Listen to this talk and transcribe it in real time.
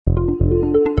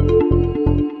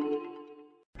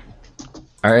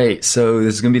All right, so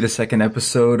this is going to be the second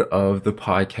episode of the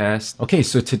podcast. Okay,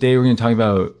 so today we're going to talk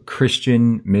about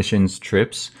Christian missions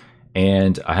trips,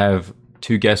 and I have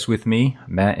two guests with me,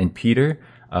 Matt and Peter.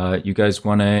 You guys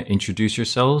want to introduce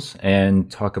yourselves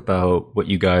and talk about what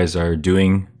you guys are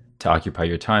doing to occupy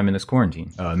your time in this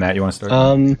quarantine. Matt, you want to start?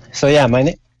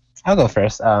 I'll go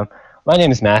first. My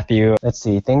name is Matthew. Let's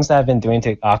see, things I've been doing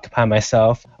to occupy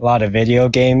myself. A lot of video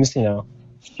games,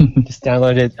 just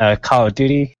downloaded Call of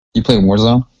Duty. You play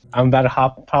Warzone? I'm about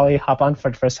to probably hop on for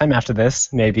the first time after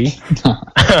this, maybe.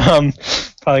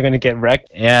 Probably going to get wrecked.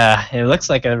 Yeah, it looks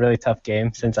like a really tough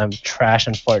game since I'm trash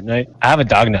on Fortnite. I have a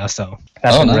dog now, so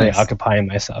that's been really occupying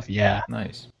myself. Yeah.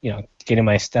 Nice. Getting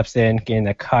my steps in, getting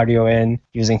the cardio in,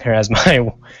 using her as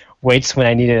my weights when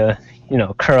I need to,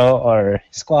 curl or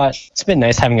squat. It's been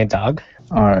nice having a dog.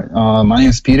 All right. My name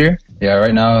is Peter. Yeah,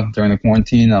 right now during the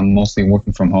quarantine, I'm mostly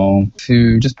working from home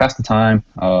to just pass the time.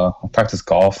 I practice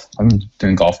golf. I've been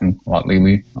doing golfing a lot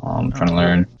lately. Trying to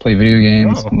learn, play video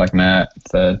games, like Matt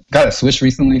said. Got a Switch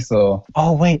recently, so.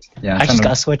 Oh wait, yeah, I just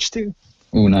got a Switch too.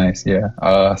 Ooh, nice. Yeah.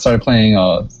 I started playing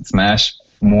Smash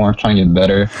more, trying to get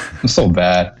better. I'm so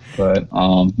bad, but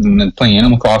and then playing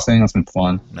Animal Crossing. That's been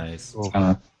fun. Nice.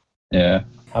 Yeah.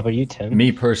 How about you, Tim?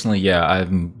 Me personally, yeah,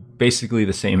 I'm basically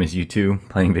the same as you two,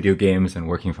 playing video games and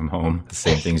working from home. The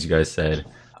same things you guys said.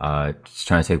 Just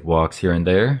trying to take walks here and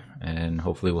there, and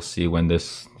hopefully we'll see when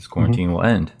this quarantine will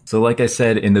end. So like I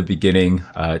said in the beginning,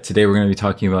 today we're going to be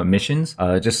talking about missions.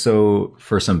 Just so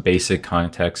for some basic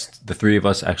context, the three of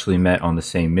us actually met on the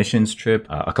same missions trip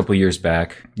a couple years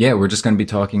back. Yeah, we're just going to be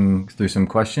talking through some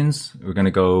questions. We're going to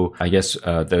go, I guess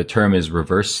the term is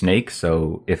reverse snake.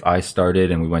 So if I started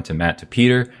and we went to Matt to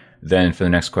Peter, then for the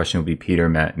next question will be Peter,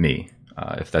 Matt, me,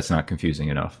 if that's not confusing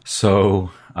enough. So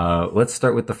let's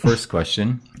start with the first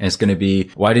question. And it's going to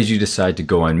be, why did you decide to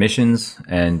go on missions?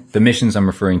 And the missions I'm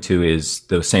referring to is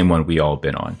the same one we all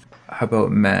been on. How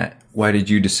about Matt? Why did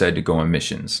you decide to go on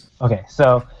missions? Okay,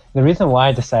 so the reason why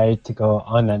I decided to go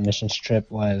on that missions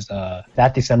trip was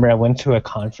that December I went to a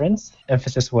conference.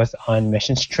 Emphasis was on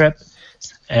missions trip.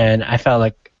 And I felt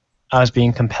like I was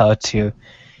being compelled to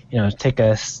take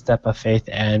a step of faith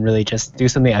and really just do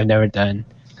something I've never done.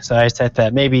 So I said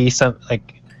that maybe some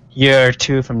year or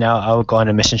two from now, I will go on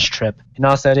a missions trip. And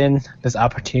all of a sudden, this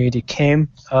opportunity came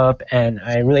up, and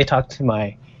I really talked to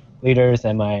my leaders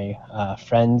and my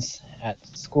friends at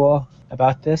school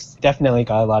about this. Definitely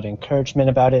got a lot of encouragement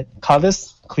about it. Call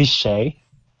this cliche,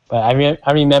 but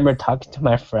I remember talking to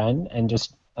my friend and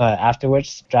just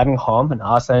afterwards driving home, and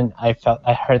all of a sudden I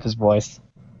heard this voice.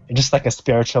 Just like a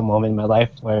spiritual moment in my life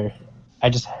where I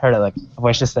just heard a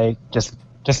voice just say, just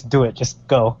do it, just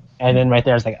go. And then right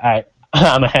there I was like, all right,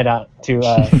 I'm gonna head out to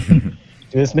do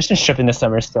this mission trip in the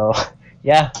summer. So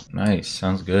yeah. Nice.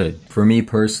 Sounds good. For me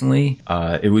personally,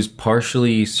 it was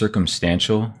partially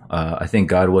circumstantial. I think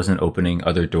God wasn't opening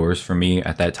other doors for me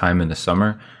at that time in the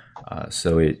summer.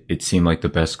 So it seemed like the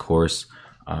best course.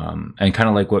 And kind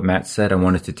of like what Matt said, I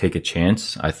wanted to take a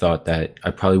chance. I thought that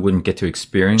I probably wouldn't get to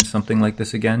experience something like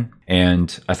this again.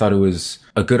 And I thought it was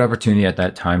a good opportunity at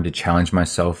that time to challenge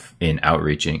myself in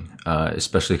outreaching,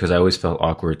 especially because I always felt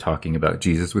awkward talking about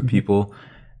Jesus with people.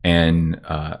 And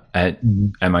at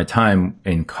my time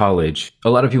in college, a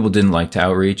lot of people didn't like to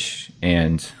outreach.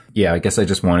 And yeah, I guess I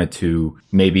just wanted to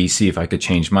maybe see if I could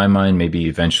change my mind. Maybe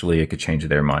eventually I could change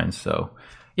their minds. So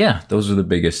yeah, those are the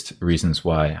biggest reasons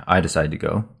why I decided to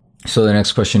go. So the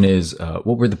next question is,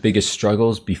 what were the biggest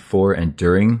struggles before and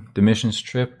during the missions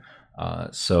trip?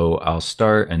 So I'll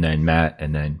start, and then Matt,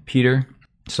 and then Peter.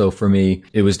 So for me,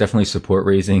 it was definitely support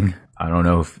raising. I don't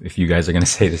know if you guys are going to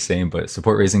say the same, but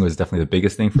support raising was definitely the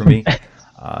biggest thing for me.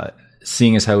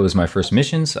 Seeing as how it was my first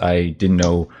missions, I didn't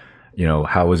know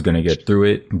how I was going to get through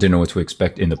it. Didn't know what to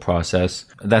expect in the process.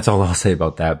 That's all I'll say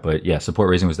about that. But yeah, support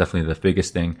raising was definitely the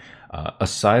biggest thing.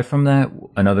 Aside from that,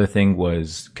 another thing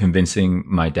was convincing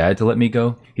my dad to let me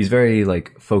go. He's very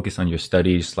focused on your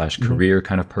studies / career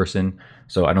kind of person.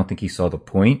 So I don't think he saw the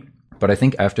point. But I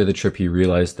think after the trip, he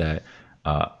realized that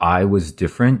I was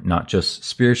different, not just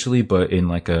spiritually, but in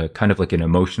a kind of an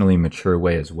emotionally mature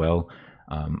way as well.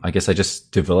 I guess I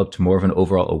just developed more of an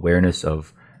overall awareness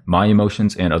of my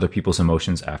emotions and other people's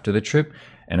emotions after the trip.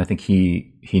 And I think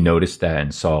he noticed that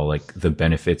and saw the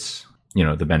benefits,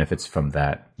 the benefits from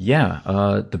that. Yeah.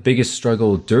 The biggest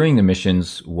struggle during the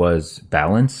missions was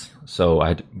balance. So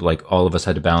all of us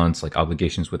had to balance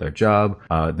obligations with our job,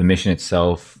 the mission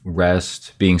itself,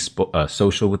 rest, being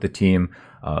social with the team.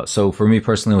 So for me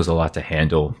personally, it was a lot to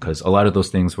handle because a lot of those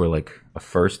things were a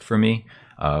first for me.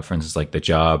 For instance, the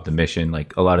job, the mission,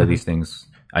 a lot of these things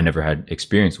I never had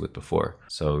experience with before.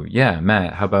 So yeah,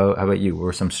 Matt, how about you? What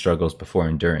were some struggles before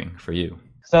and during for you?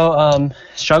 So,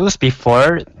 struggles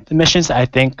before the missions, I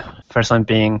think first one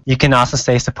being, you can also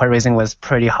say support raising was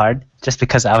pretty hard just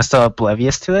because I was so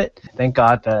oblivious to it. Thank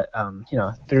God that,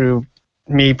 through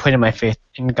me putting my faith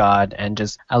in God and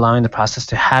just allowing the process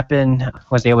to happen,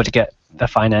 was able to get the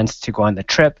finance to go on the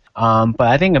trip. But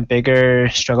I think a bigger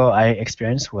struggle I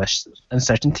experienced was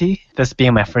uncertainty. This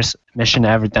being my first mission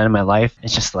I ever done in my life,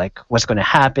 it's just like what's going to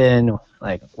happen,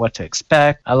 like what to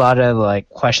expect. A lot of like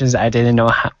questions I didn't know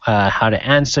how to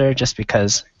answer just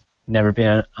because never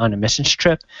been on a missions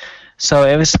trip. So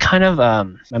it was kind of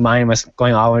my mind was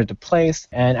going all over the place,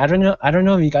 and I don't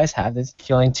know if you guys have this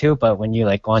feeling too. But when you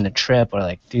like go on a trip or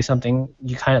like do something,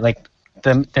 you kind of like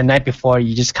the night before,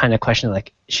 you just kind of question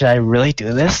like, should I really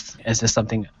do this? Is this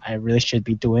something I really should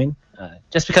be doing?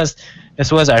 Just because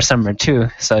this was our summer too,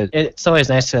 so it's always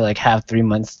nice to like have 3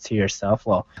 months to yourself.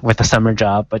 Well, with a summer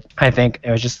job, but I think it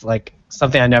was just like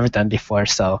something I've never done before.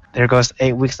 So there goes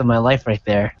 8 weeks of my life right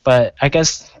there. But I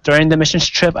guess during the missions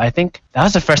trip, I think that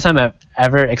was the first time I've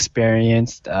ever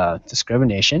experienced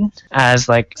discrimination. As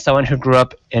like someone who grew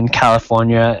up in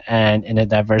California and in a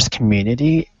diverse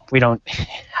community, we don't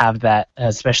have that,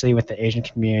 especially with the Asian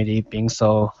community being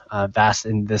so vast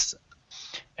in this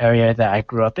area that I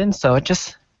grew up in. So it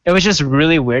was just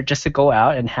really weird just to go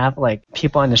out and have like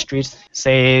people on the streets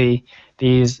say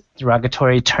these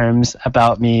derogatory terms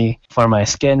about me for my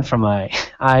skin, for my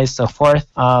eyes, so forth.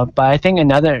 But I think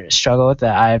another struggle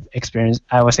that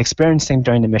I was experiencing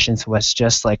during the missions was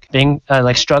just like being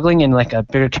like struggling in like a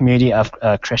bigger community of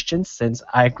Christians, since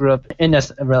I grew up in a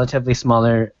relatively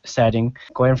smaller setting,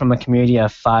 going from a community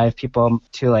of 5 people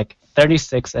to like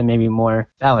 36 and maybe more.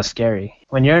 That was scary.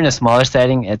 When you're in a smaller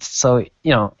setting, it's so,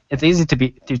 it's easy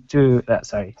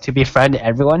to befriend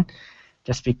everyone,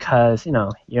 just because,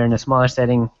 you're in a smaller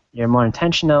setting, you're more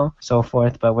intentional, so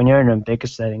forth. But when you're in a bigger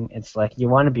setting, it's like you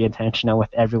want to be intentional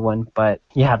with everyone, but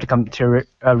you have to come to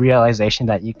a realization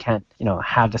that you can't,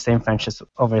 have the same friendships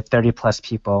over 30 plus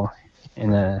people in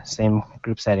the same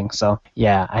group setting. So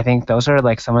yeah, I think those are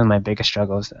like some of my biggest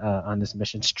struggles on this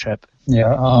missions trip.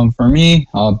 Yeah, for me,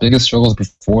 biggest struggles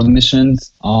before the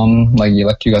missions, like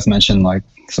you guys mentioned, like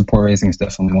support raising is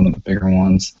definitely one of the bigger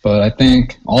ones. But I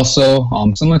think also,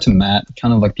 similar to Matt,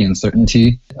 kind of like the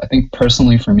uncertainty. I think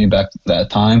personally for me back at that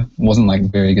time, it wasn't like a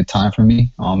very good time for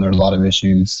me. There were a lot of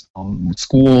issues with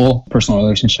school, personal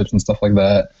relationships and stuff like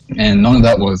that. And none of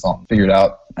that was figured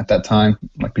out at that time,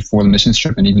 like before the missions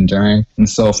trip and even during. And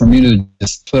so for me to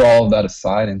just put all of that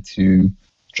aside and to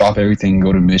drop everything and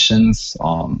go to missions,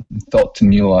 felt to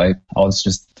me like I was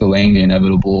just delaying the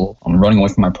inevitable, running away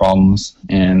from my problems,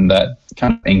 and that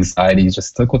kind of anxiety just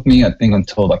stuck with me, I think,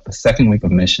 until like the second week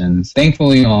of missions.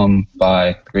 Thankfully,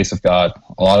 by the grace of God,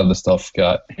 a lot of the stuff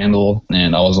got handled,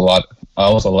 and I was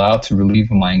allowed to relieve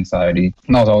my anxiety,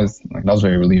 and that was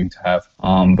very relieving to have.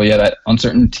 But yeah, that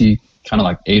uncertainty kind of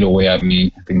like ate away at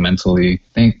me, I think, mentally.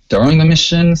 I think during the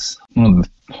missions, one of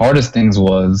the hardest things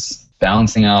was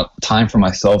balancing out time for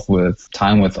myself with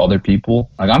time with other people.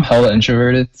 Like, I'm hella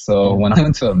introverted, so when I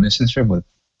went to a mission trip with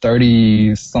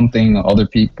 30 something other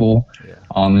people,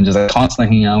 and just like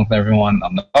constantly hanging out with everyone,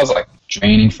 that was like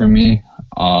draining for me.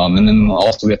 And then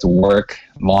also we had to work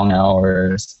long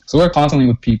hours, so we're constantly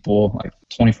with people like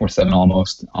 24/7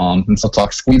 almost. And so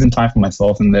squeezing time for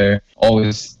myself in there,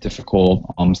 always difficult.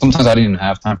 Sometimes I didn't even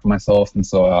have time for myself, and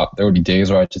so there would be days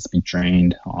where I'd just be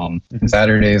drained. And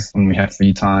Saturdays when we had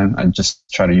free time, I'd just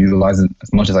try to utilize it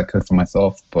as much as I could for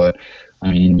myself. But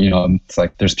I mean, it's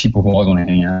like there's people who always want to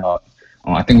hang out.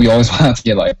 I think we always wanted to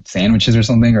get like sandwiches or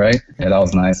something, right? Yeah, that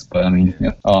was nice. But I mean,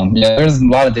 there's a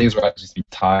lot of days where I'd just be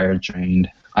tired, drained.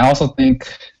 I also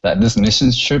think that this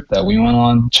missions trip that we went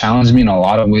on challenged me in a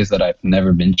lot of ways that I've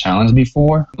never been challenged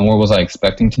before, nor was I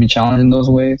expecting to be challenged in those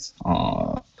ways.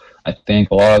 I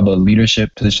think a lot of the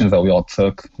leadership positions that we all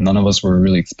took, none of us were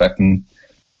really expecting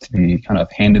to be kind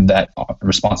of handed that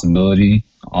responsibility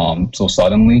so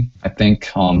suddenly. I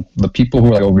think the people who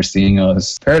were like overseeing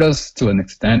us prepared us to an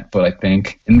extent, but I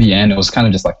think in the end it was kind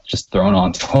of just thrown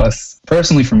onto us.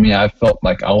 Personally, for me, I felt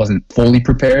like I wasn't fully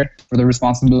prepared for the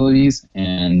responsibilities,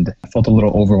 and I felt a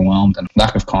little overwhelmed and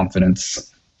lack of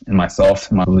confidence in myself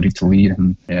and my ability to lead.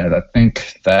 And yeah, I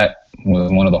think that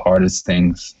was one of the hardest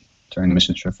things during the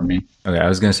mission trip for me. Okay, I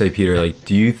was gonna say, Peter, like,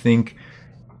 do you think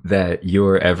that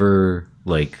you're ever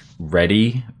like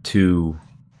ready to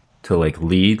like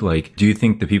lead? Like, do you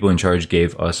think the people in charge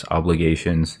gave us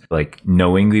obligations like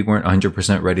knowing we weren't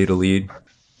 100% ready to lead?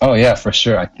 Oh yeah, for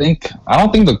sure. I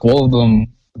don't think the goal of them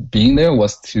being there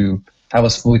was to have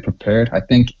us fully prepared. I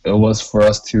think it was for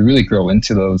us to really grow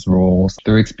into those roles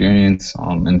through experience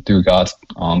and through God's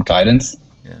guidance.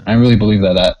 Yeah. I really believe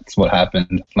that that's what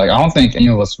happened. Like, I don't think any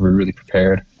of us were really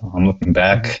prepared. Looking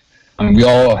back, I mean, we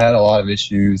all had a lot of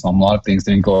issues. A lot of things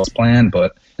didn't go as planned,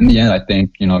 but in the end, I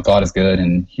think, God is good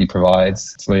and He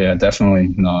provides. So yeah,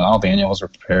 definitely, I don't think any of us were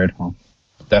prepared.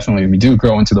 Definitely, we do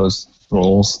grow into those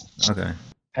roles. Okay.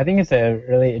 I think it's a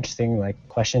really interesting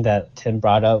question that Tim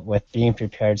brought up with being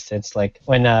prepared, since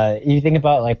when you think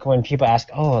about when people ask,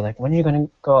 when are you going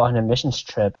to go on a missions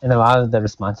trip, and a lot of the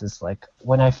responses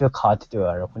when I feel called to do it,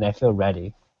 or when I feel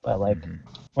ready. But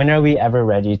when are we ever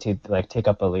ready to take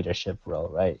up a leadership role,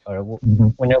 right? Or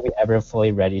when are we ever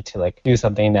fully ready to do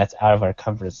something that's out of our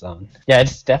comfort zone? Yeah,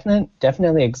 it's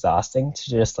definitely exhausting to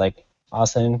just all of a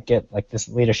sudden get this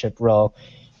leadership role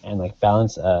and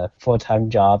balance a full-time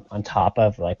job on top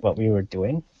of what we were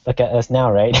doing. Look at us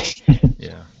now, right?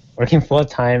 Yeah. Working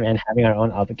full-time and having our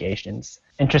own obligations.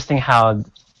 Interesting how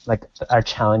our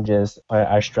challenges or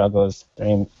our struggles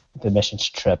during the missions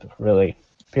trip really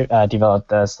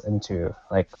developed us into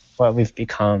what we've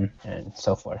become and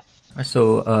so forth. All right,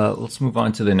 so let's move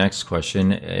on to the next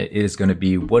question. It is going to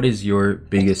be, what is your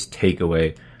biggest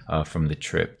takeaway from the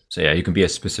trip? So yeah, you can be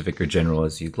as specific or general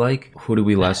as you'd like. Who do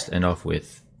we last end off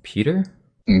with? Peter?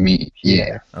 Me,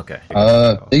 yeah. Okay.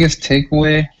 Biggest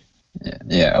takeaway?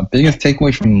 Yeah, biggest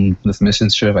takeaway from this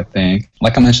missions trip, I think,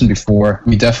 like I mentioned before,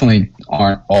 we definitely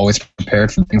aren't always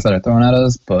prepared for things that are thrown at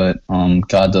us, but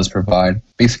God does provide,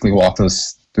 basically walks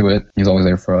us through it. He's always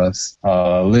there for us.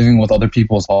 Living with other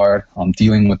people is hard.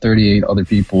 Dealing with 38 other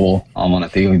people on a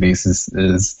daily basis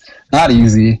is not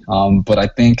easy, but I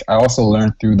think I also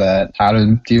learned through that how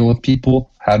to deal with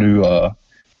people, how to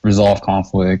resolve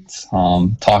conflicts,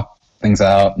 talk things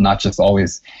out, not just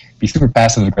always be super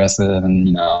passive aggressive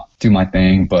and do my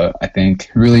thing. But I think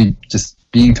really just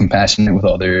being compassionate with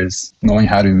others, knowing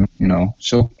how to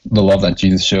show the love that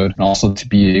Jesus showed, and also to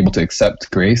be able to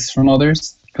accept grace from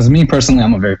others. Because me personally,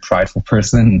 I'm a very prideful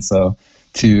person, and so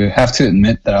to have to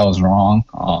admit that I was wrong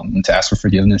and to ask for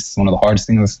forgiveness is one of the hardest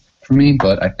things for me.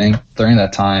 But I think during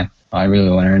that time, I really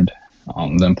learned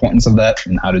the importance of that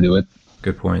and how to do it.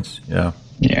 Good points. Yeah.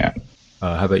 Yeah.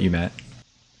 How about you, Matt?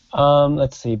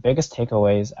 Let's see. Biggest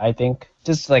takeaways. I think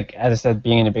just as I said,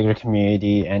 being in a bigger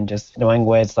community and just knowing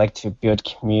what it's like to build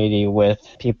community with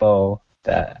people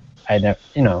that I never,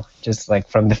 just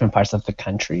from different parts of the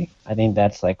country. I think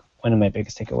that's one of my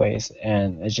biggest takeaways.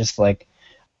 And it's just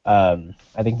I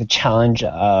think the challenge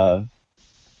of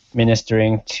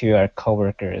ministering to our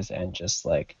coworkers and just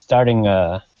starting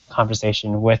a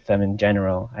conversation with them in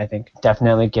general, I think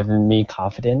definitely given me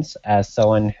confidence as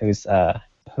someone who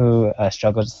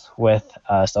struggles with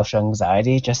social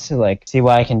anxiety, just to see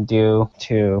what I can do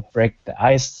to break the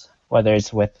ice, whether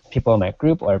it's with people in my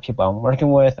group or people I'm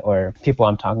working with or people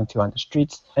I'm talking to on the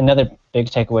streets. Another big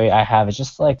takeaway I have is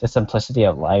just the simplicity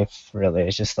of life, really.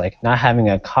 It's just not having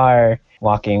a car,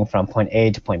 walking from point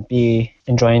A to point B,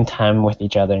 enjoying time with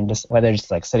each other, and just whether it's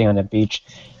sitting on the beach,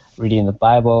 reading the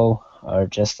Bible, or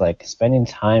just spending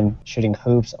time shooting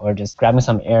hoops, or just grabbing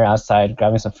some air outside,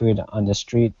 grabbing some food on the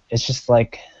street. It's just a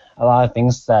lot of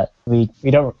things that we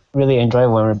don't really enjoy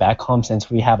when we're back home,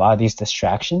 since we have all these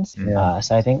distractions.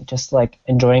 So I think just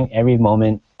enjoying every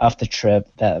moment of the trip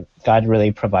that God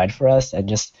really provided for us, and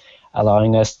just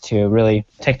allowing us to really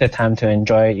take the time to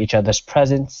enjoy each other's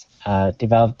presence,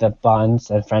 develop the bonds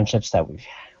and friendships that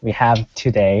we have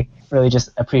today, really just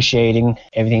appreciating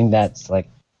everything that's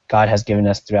God has given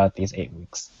us throughout these 8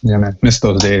 weeks. Yeah, man. Miss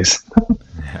those days.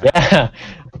 Yeah,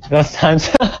 those times.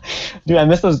 Dude, I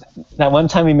miss those. That one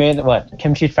time we made,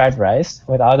 kimchi fried rice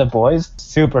with all the boys.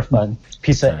 Super fun.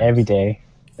 Pizza every day.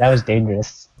 That was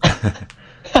dangerous.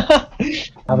 How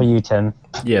about you, Tim?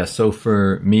 Yeah, so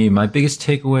for me, my biggest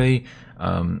takeaway,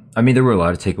 there were a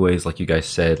lot of takeaways, like you guys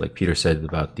said, like Peter said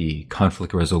about the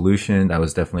conflict resolution. That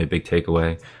was definitely a big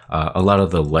takeaway. A lot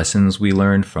of the lessons we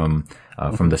learned from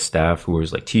the staff who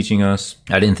was teaching us.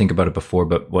 I didn't think about it before,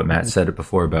 but what Matt said it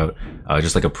before about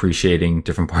just appreciating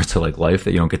different parts of life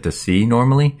that you don't get to see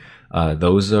normally.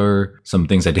 Those are some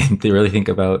things I didn't really think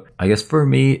about. I guess for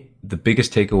me, the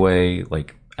biggest takeaway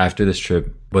after this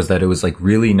trip was that it was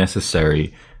really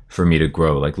necessary for me to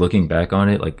grow. Looking back on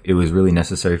it, it was really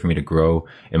necessary for me to grow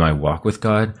in my walk with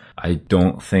God. I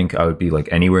don't think I would be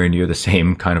anywhere near the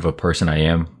same kind of a person I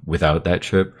am without that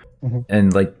trip.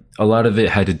 And a lot of it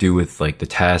had to do with the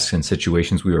tasks and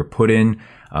situations we were put in.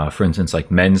 For instance,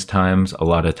 men's times, a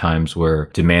lot of times were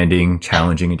demanding,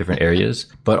 challenging in different areas.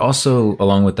 But also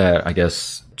along with that, I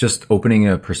guess, just opening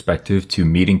a perspective to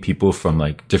meeting people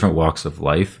from different walks of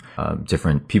life,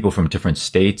 different people from different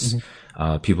states,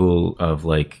 people of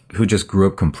who just grew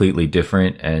up completely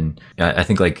different. And I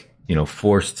think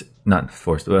not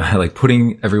forced, but like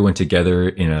putting everyone together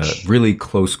in a really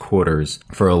close quarters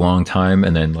for a long time.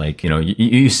 And then like,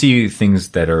 you see things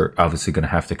that are obviously going to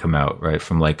have to come out, right?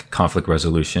 From like conflict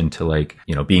resolution to like,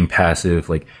 being passive,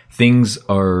 like things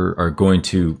are going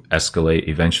to escalate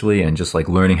eventually, and just like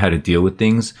learning how to deal with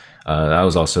things. That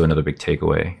was also another big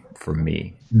takeaway for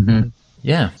me. Mm-hmm.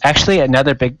 Yeah. Actually,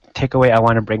 another big takeaway I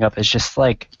want to bring up is just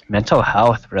like mental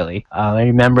health, really. I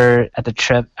remember at the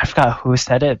trip, I forgot who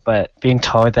said it, but being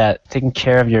told that taking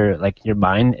care of your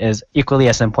mind is equally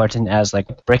as important as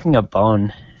like breaking a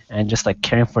bone and just like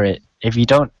caring for it. If you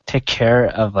don't take care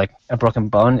of like a broken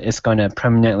bone, it's going to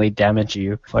permanently damage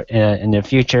you in the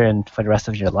future and for the rest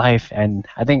of your life. And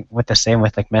I think with the same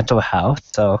with like mental health.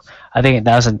 So I think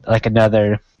that was like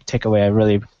another takeaway I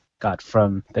really got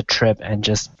from the trip, and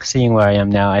just seeing where I am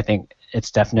now, I think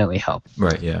it's definitely helped.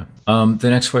 Right. Yeah. The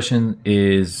next question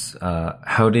is,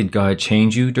 how did God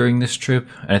change you during this trip?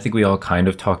 And I think we all kind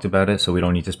of talked about it, so we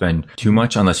don't need to spend too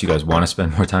much unless you guys want to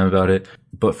spend more time about it.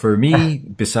 But for me,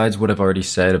 besides what I've already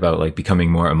said about like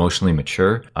becoming more emotionally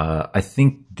mature, I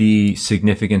think the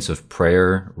significance of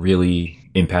prayer really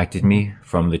impacted me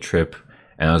from the trip.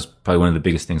 And that was probably one of the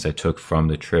biggest things I took from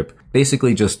the trip.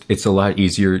 Basically, just it's a lot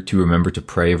easier to remember to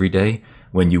pray every day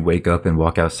when you wake up and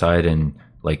walk outside and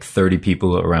like 30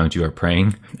 people around you are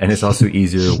praying. And it's also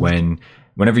easier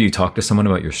whenever you talk to someone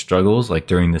about your struggles, like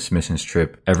during this missions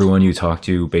trip, everyone you talk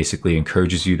to basically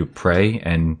encourages you to pray,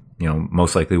 and,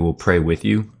 most likely will pray with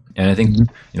you. And I think,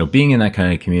 being in that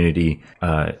kind of community,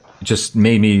 just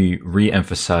made me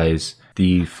re-emphasize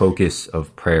the focus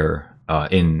of prayer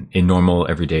in normal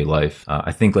everyday life.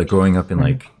 I think like growing up in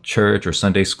like church or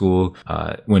Sunday school,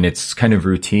 when it's kind of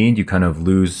routine, you kind of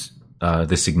lose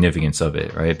the significance of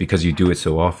it, right? Because you do it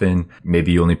so often.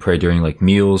 Maybe you only pray during like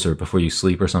meals or before you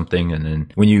sleep or something. And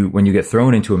then when you get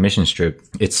thrown into a mission trip,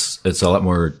 it's a lot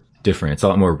more different. It's a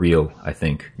lot more real, I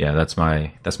think. Yeah, that's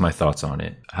my thoughts on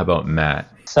it. How about Matt?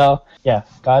 So yeah,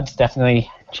 God's definitely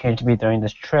changed me during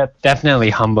this trip. Definitely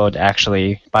humbled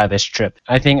actually by this trip.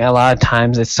 I think a lot of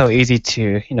times it's so easy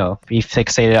to, be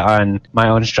fixated on my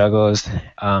own struggles.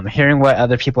 Hearing what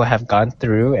other people have gone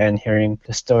through and hearing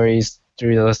the stories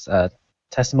through those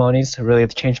testimonies really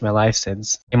changed my life,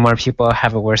 since more people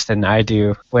have it worse than I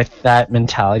do. With that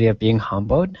mentality of being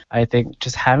humbled, I think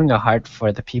just having a heart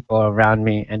for the people around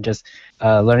me and just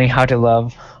learning how to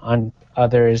love on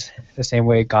others the same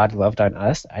way God loved on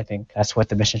us, I think that's what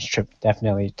the mission trip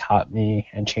definitely taught me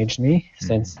and changed me,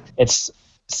 since it's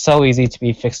so easy to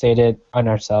be fixated on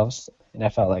ourselves. And I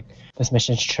felt like this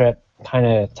mission trip kind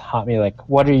of taught me like,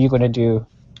 what are you going to do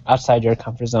outside your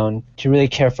comfort zone to really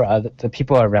care for the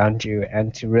people around you,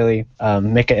 and to really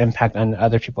make an impact on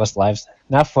other people's lives,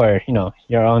 not for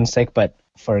your own sake, but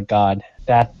for God.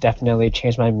 That definitely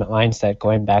changed my mindset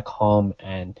going back home,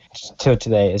 and till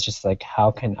today it's just like,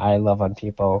 how can I love on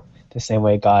people the same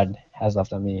way God has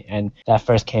loved on me? And that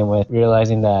first came with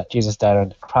realizing that Jesus died on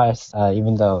the cross.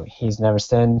 Even though he's never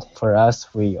sinned, for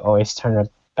us we always turn our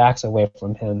backs away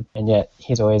from him, and yet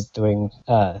he's always doing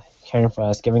caring for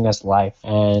us, giving us life.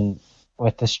 And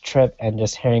with this trip and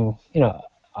just hearing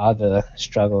all the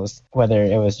struggles, whether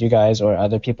it was you guys or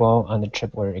other people on the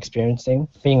trip were experiencing,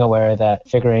 being aware of that,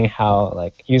 figuring how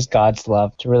like use God's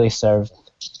love to really serve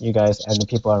you guys and the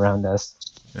people around us.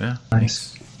 Yeah,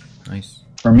 nice.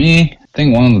 For me, I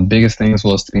think one of the biggest things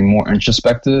was to be more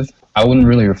introspective. I wouldn't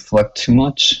really reflect too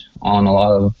much on a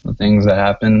lot of the things that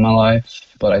happened in my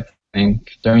life, but I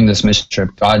think during this mission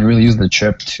trip, God really used the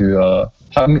trip to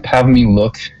have me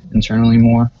look internally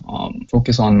more,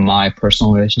 focus on my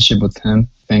personal relationship with him.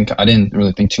 I think I didn't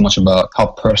really think too much about how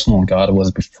personal God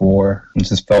was before. It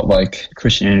just felt like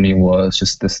Christianity was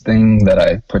just this thing that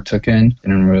I partook in.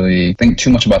 Didn't really think too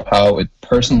much about how it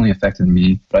personally affected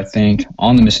me. But I think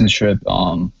on the mission trip,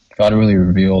 God really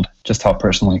revealed just how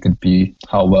personal he could be,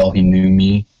 how well he knew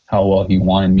me, how well he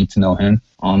wanted me to know him.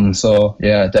 So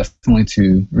yeah, definitely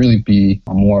to really be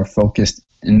more focused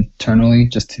internally,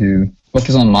 just to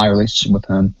focus on my relationship with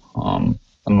him. I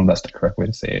don't know if that's the correct way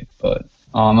to say it, but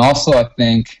also I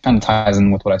think kind of ties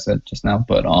in with what I said just now,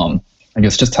 but I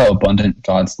guess just how abundant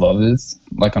God's love is.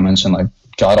 Like I mentioned, like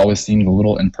God always seemed a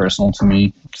little impersonal to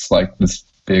me, just like this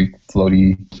big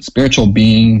floaty spiritual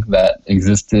being that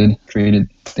existed, created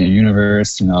the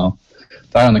universe, died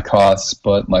on the cross,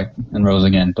 but and rose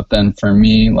again. But then for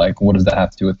me, what does that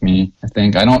have to do with me?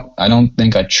 I don't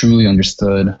think I truly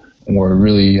understood or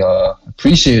really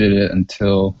appreciated it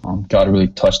until God really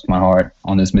touched my heart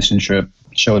on this mission trip,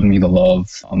 showed me the love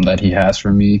that he has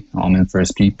for me and for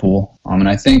his people. And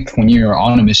I think when you're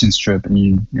on a missions trip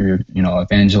and you're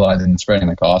evangelizing and spreading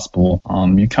the gospel,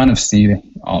 you kind of see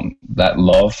that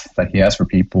love that he has for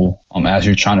people as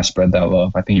you're trying to spread that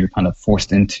love. I think you're kind of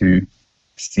forced into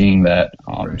seeing that.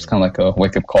 It's kind of like a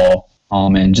wake-up call.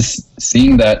 And just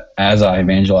seeing that as I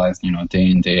evangelized, day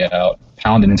in, day out,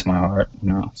 pounded into my heart,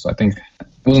 So I think it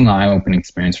was an eye-opening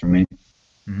experience for me.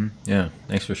 Mm-hmm. Yeah,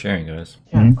 thanks for sharing, guys.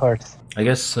 Yeah, of course. I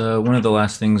guess one of the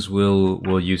last things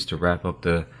we'll use to wrap up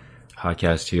the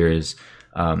podcast here is,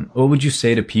 what would you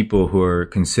say to people who are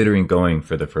considering going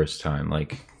for the first time?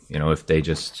 Like, if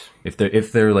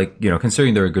they're like,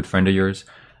 considering they're a good friend of yours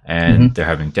and they're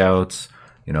having doubts,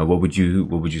 what would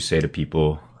you say to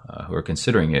people who are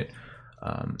considering it?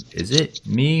 Is it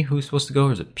me who's supposed to go,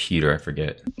 or is it Peter? I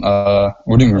forget.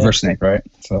 We're doing reverse snake, right?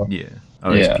 So yeah.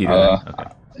 Oh, it's Peter. Okay.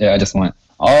 Yeah, I just went.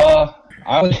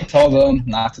 I would tell them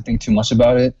not to think too much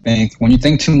about it. When you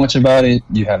think too much about it,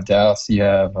 you have doubts, you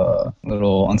have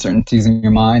little uncertainties in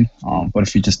your mind. But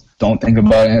if you just don't think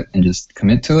about it and just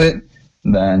commit to it,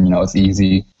 then it's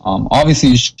easy. Obviously,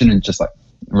 you shouldn't just like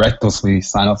recklessly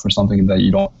sign up for something that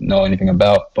you don't know anything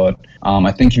about. But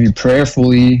I think if you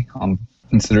prayerfully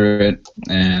consider it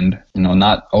and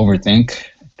not overthink,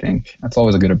 I think that's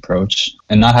always a good approach,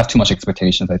 and not have too much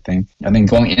expectations. I think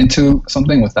going into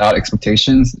something without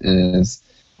expectations is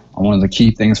one of the key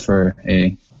things for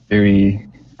a very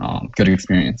good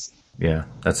experience. Yeah,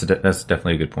 that's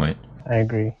definitely a good point. I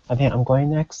agree. I think I'm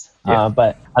going next. Yeah.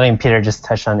 But I think Peter just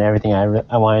touched on everything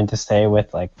I wanted to say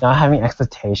with like not having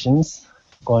expectations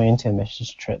going into a mission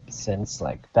trip, since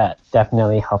like that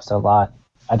definitely helps a lot.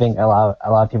 I think a lot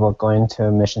of people go into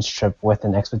a missions trip with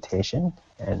an expectation,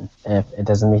 and if it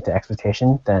doesn't meet the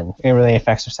expectation, then it really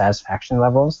affects their satisfaction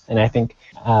levels. And I think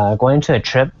going into a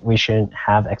trip, we shouldn't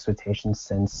have expectations,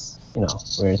 since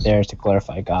we're there to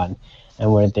glorify God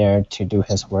and we're there to do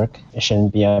His work. It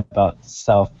shouldn't be about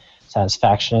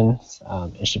self-satisfaction.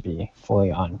 It should be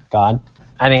fully on God.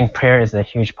 I think prayer is a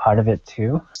huge part of it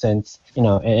too, since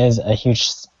it is a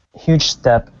huge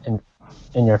step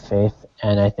in your faith,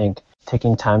 and I think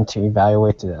taking time to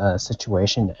evaluate the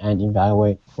situation and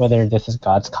evaluate whether this is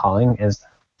God's calling is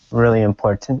really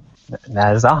important.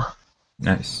 That is all.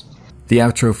 Nice. The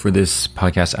outro for this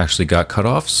podcast actually got cut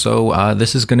off, so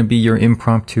this is going to be your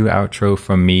impromptu outro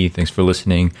from me. Thanks for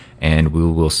listening, and we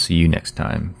will see you next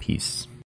time. Peace.